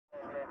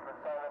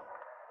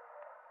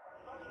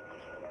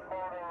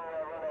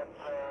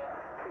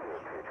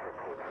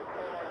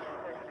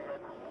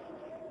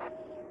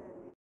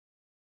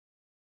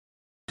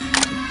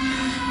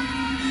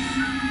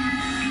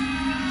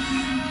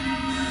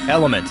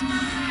Element,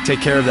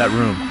 take care of that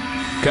room.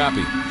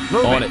 Copy.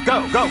 On it.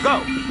 Go, go,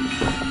 go!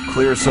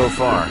 Clear so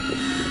far.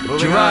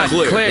 Moving on.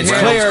 Clear. It's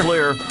Reynolds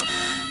clear.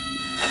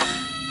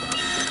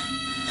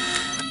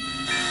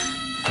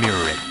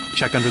 Mirror it.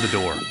 Check under the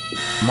door.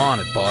 I'm on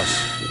it, boss.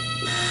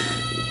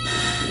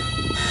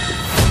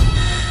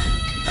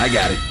 I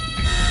got it.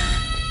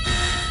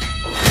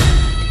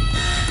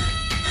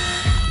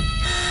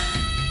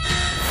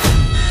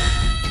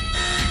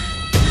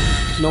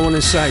 There's no one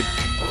in sight.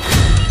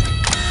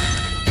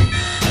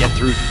 Get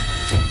through.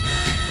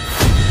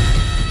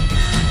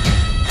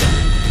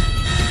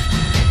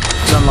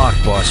 It's unlocked,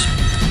 boss.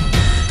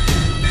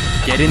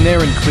 Get in there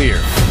and clear.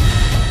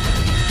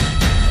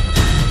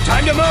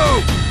 Time to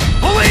move!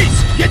 Police!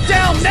 Get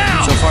down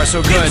now! So far,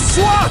 so good.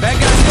 Swat!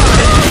 Bad guy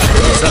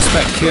spotted.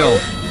 Suspect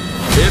killed.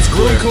 It's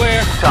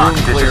clear. Talk,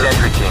 this is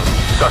entry team.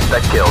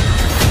 Suspect killed.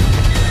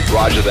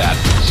 Roger that.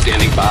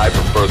 Standing by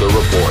for further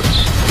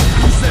reports.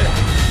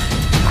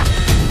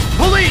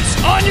 Police!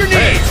 On your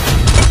knees!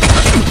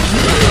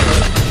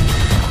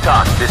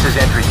 Talk, this is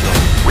entry team.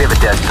 We have a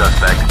dead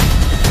suspect.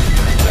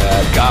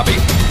 Copy.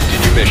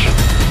 Continue mission.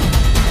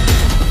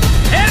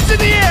 Hands in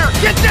the air!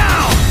 Get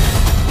down!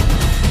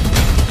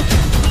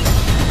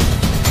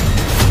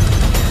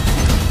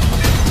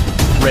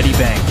 Ready,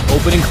 bang.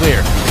 Open and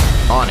clear.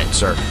 On it,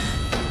 sir.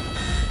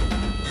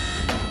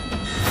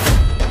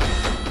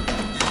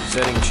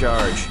 Setting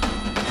charge.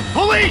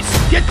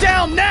 Police! Get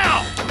down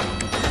now!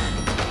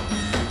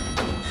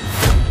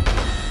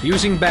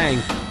 Using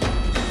bang.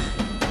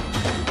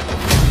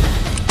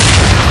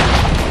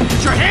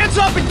 Put your hands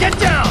up and get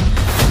down!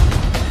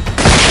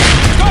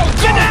 Go!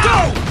 Get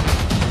down!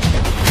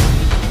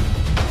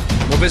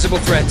 No visible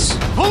threats.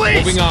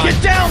 Police! Moving on.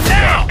 Get down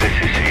now! This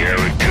is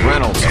Sierra 2.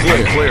 Reynolds,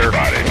 clear.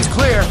 It's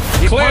clear.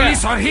 The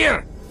police are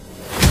here!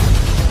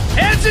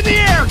 Hands in the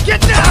air!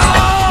 Get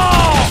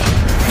down!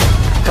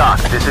 Talk,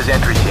 this is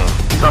entry team.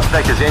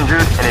 Suspect is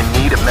injured and in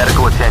need of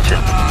medical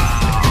attention.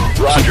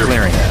 Roger.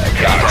 Clearing.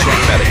 Check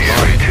medics.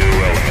 Sierra 2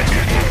 element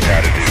is moved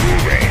out of visual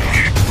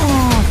range.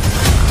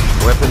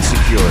 Weapon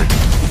secured.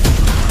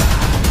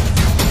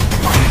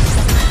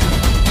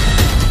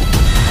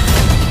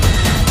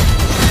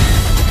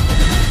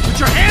 Put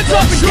your hands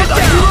up and get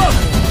down!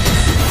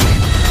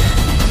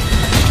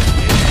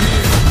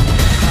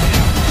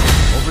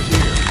 Over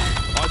here.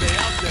 Are they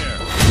out there?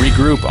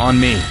 Regroup on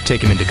me.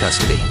 Take him into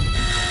custody.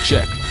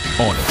 Check.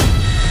 On it.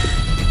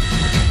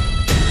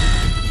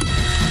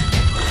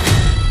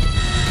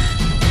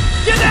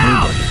 Get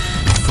out!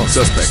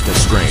 Suspect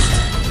restrained.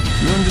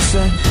 You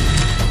understand?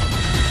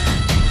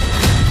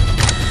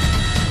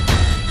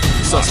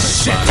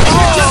 Suspect.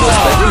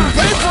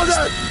 Pay for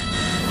that!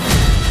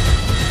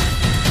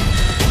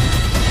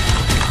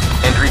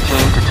 Entry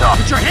team to talk.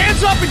 Put your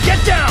hands up and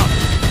get down!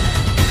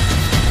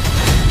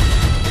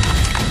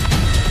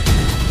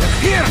 They're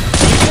here!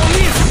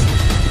 Police!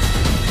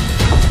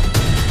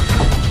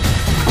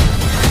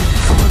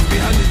 Someone's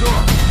behind the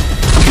door.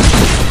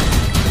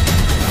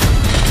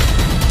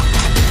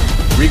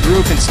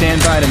 Regroup and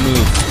stand by to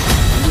move.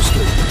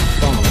 Understood.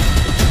 Follow.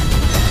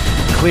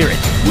 Clear it.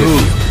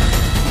 Move.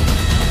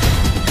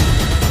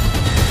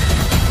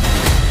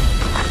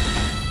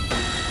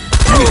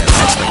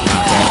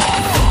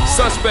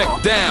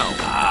 Suspect down.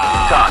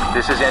 Talk,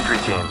 this is entry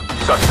team.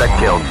 Suspect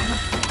killed.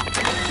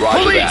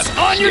 Roger Police, that.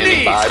 on your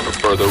Standing knees! by for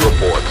further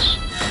reports.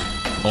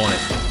 On it.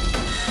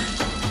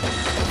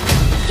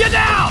 Get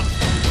down!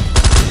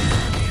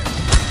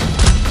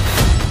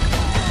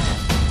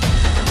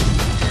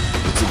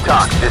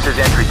 Talk, this is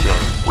entry team.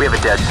 We have a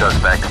dead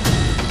suspect.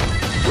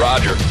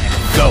 Roger.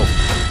 Go.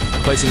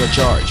 Placing a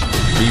charge.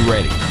 Be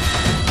ready.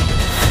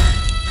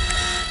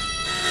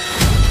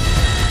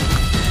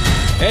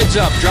 Heads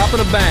up. Dropping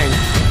a bang.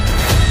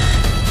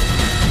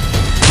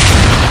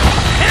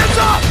 Hands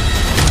up!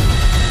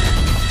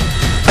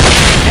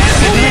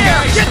 Hands in the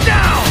air! Get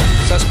down!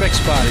 Suspect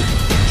spotted.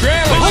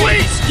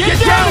 Police!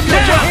 Get down Put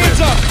your now! hands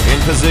up. In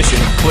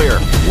position, clear.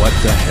 What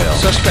the hell?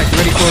 Suspect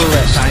ready for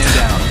arrest. Tie him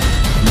down.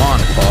 I'm on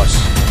it, boss.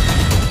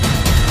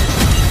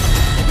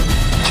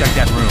 Check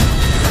that room.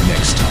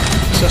 Next time.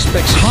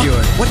 Suspect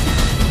secured. What?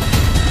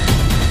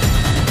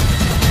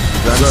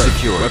 Gun Sir,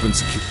 secured. Weapon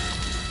secure.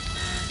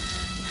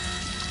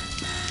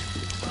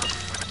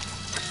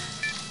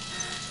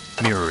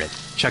 Mirror it.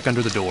 Check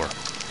under the door.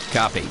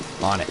 Copy.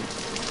 On it.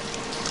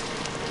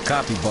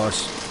 Copy,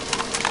 boss.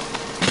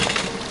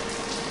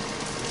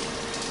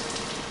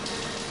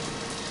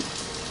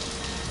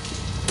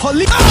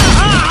 Police!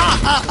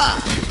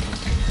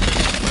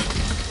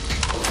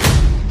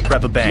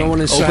 Prep a bang. No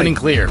one in sight. Open and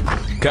clear.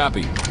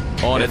 Copy.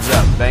 On it. Heads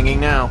up. Banging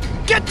now.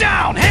 Get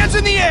down! Hands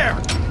in the air!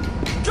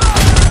 Go!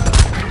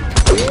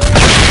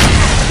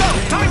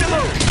 Time to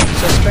move!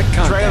 Suspect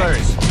contact.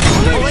 Trailers!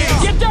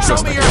 Police! Get down!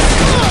 Show me your...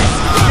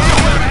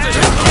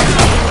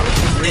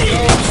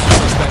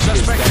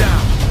 Suspect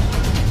down.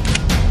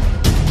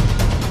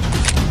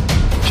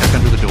 Check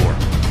under the door.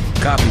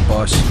 Copy,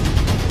 boss.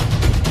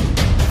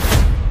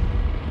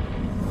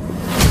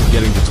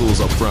 Getting the tools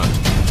up front.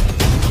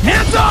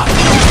 Hands up!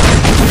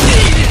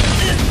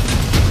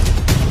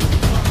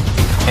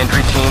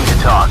 Entry team to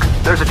talk.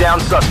 There's a down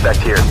suspect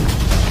here.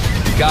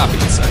 Copy.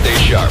 Stay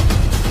sharp.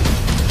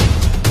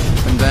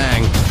 And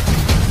bang.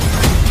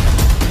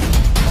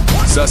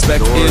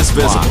 Suspect is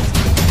visible.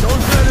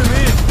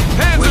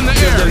 Hands in the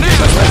air, now!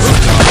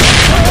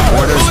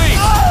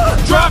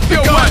 Police! Drop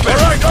your weapon!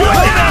 Do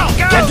it now!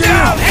 Get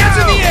down! Hands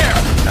in the air!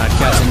 Not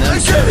catching them,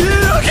 sir.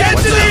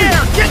 Hands in the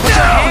air! Get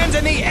down! Hands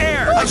in the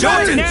air!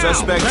 Drop it now!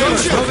 Suspect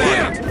is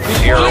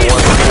Sierra 1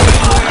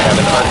 have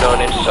an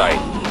unknown in sight.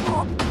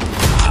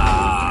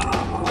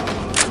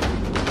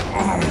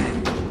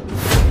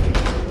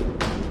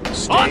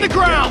 On the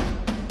ground!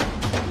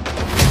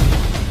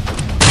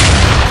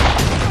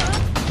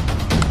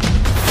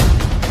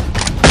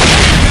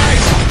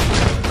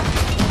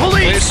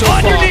 Police! so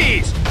On your far.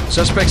 knees!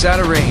 Suspect's out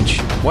of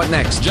range. What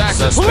next?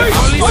 Jackson. Police!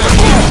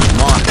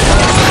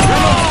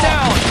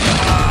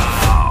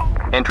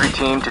 Entry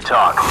team to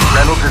talk.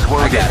 Reynolds is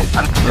wounded.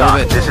 Move Talk.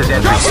 it. This is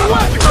entry Drop team. your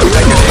weapon!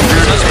 Suspect is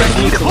injured and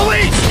in need of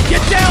Police!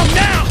 Get down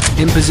now!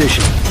 In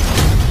position.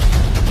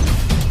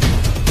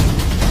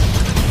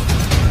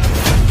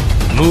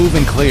 Move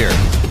and clear.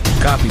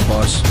 Copy,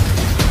 boss.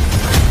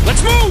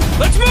 Let's move!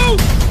 Let's move!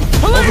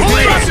 Police!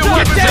 Police!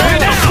 Get down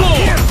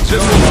now!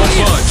 This one won't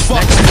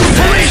budge.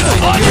 Police!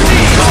 On your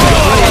knees!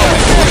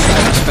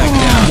 Suspect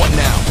down. What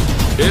now?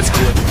 It's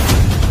clear.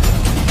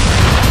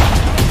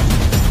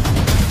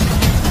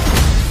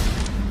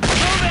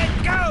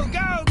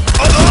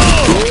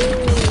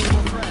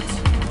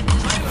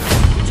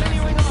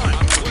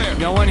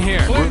 No one here.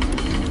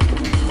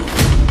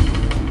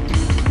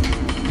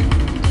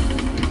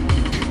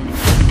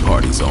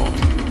 Party's on.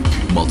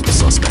 Multiple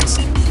suspects,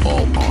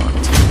 all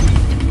armed.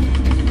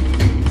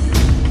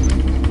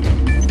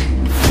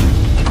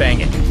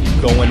 Bang it.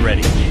 Go when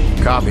ready.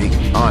 Copy.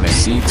 On it.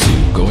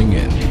 C2 going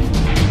in.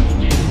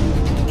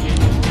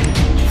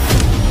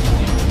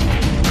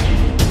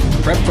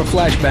 Prep for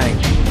flashbang.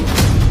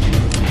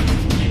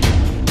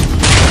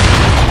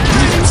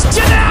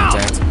 Suspect out!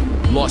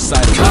 contact. Lost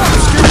sight of him.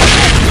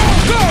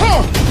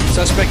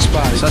 Suspect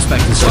spotted.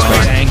 Suspect is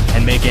Suspect hang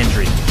and make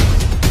entry.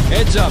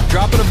 Heads up,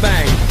 dropping a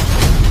bang.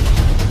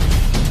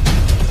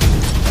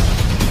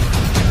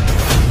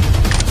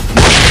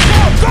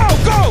 Go!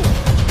 Go!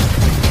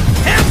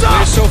 Hands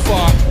up! Clear so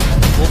far.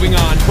 Moving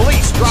on.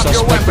 Police, drop your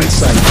Suspect weapons. in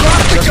sight. Drop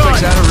the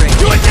Suspect's gun. out of range.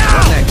 Do it now!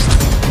 What next?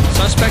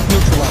 Suspect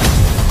neutralized.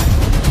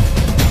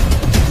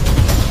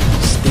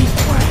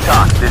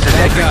 talk. This is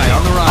Bad entry guy team.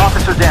 on the run.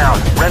 Officer down.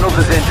 Reynolds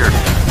is injured.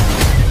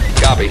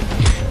 Copy.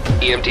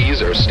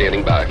 EMTs are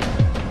standing by.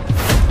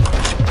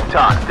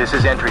 Talk. This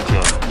is entry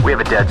team. We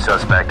have a dead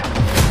suspect.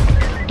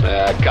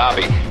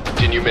 Copy.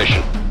 Continue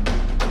mission.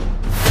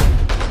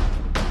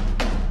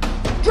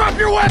 Drop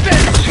your weapon!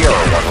 Sierra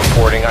 1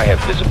 reporting I have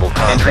visible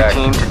Entry contact.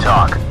 team to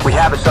talk. We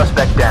have a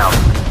suspect down.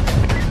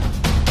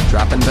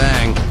 Drop and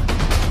bang.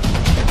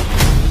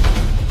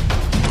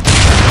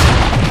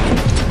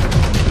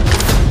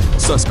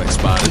 Suspect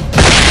spotted.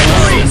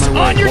 Police,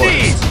 on your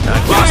knees!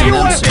 Drop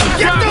your weapon!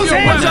 Get those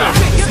hands up!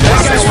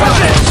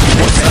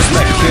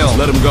 Suspect killed.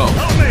 Let him go.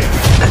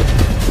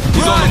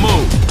 He's on the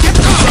move.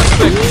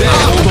 Suspect dead.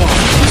 Hold on.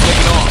 He's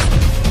taking off.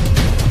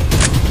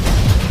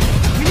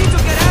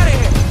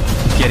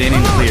 Get in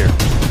and clear.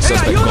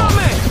 Suspect gone.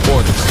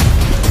 Orders.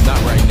 Not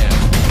right now.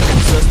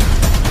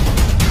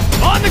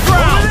 On the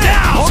ground,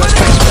 now!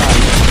 Suspect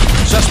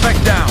spotted.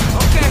 Suspect down.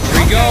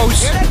 Here he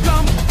goes.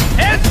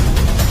 Hands!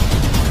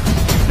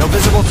 No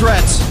visible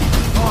threats.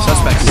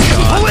 Suspect is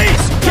gone.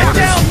 Police, get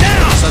down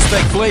now!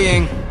 Suspect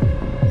fleeing.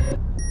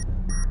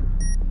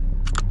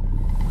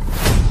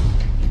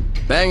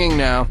 Banging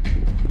now.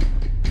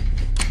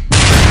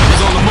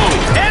 He's on the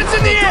move. Hands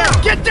in the air!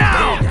 Get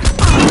down!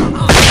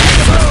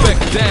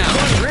 Suspect down.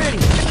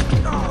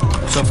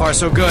 So far,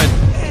 so good.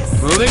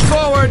 Moving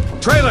forward.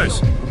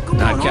 Trailers.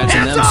 Not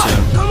catching them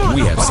soon.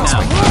 We have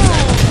suspect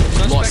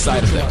contact. Lost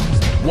sight of them.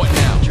 What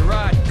now?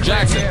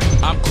 Jackson,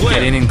 I'm clear.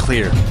 Get in and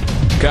clear.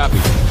 Copy.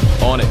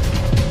 On it.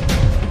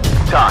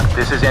 Talk.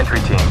 This is entry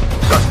team.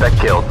 Suspect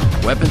killed.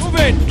 Weapons Move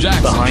in.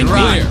 Jackson, behind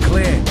clear. me.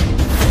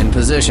 Clear. In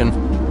position.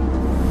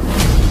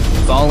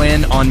 Fall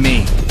in on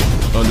me.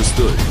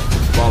 Understood.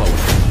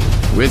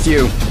 Following. With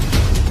you.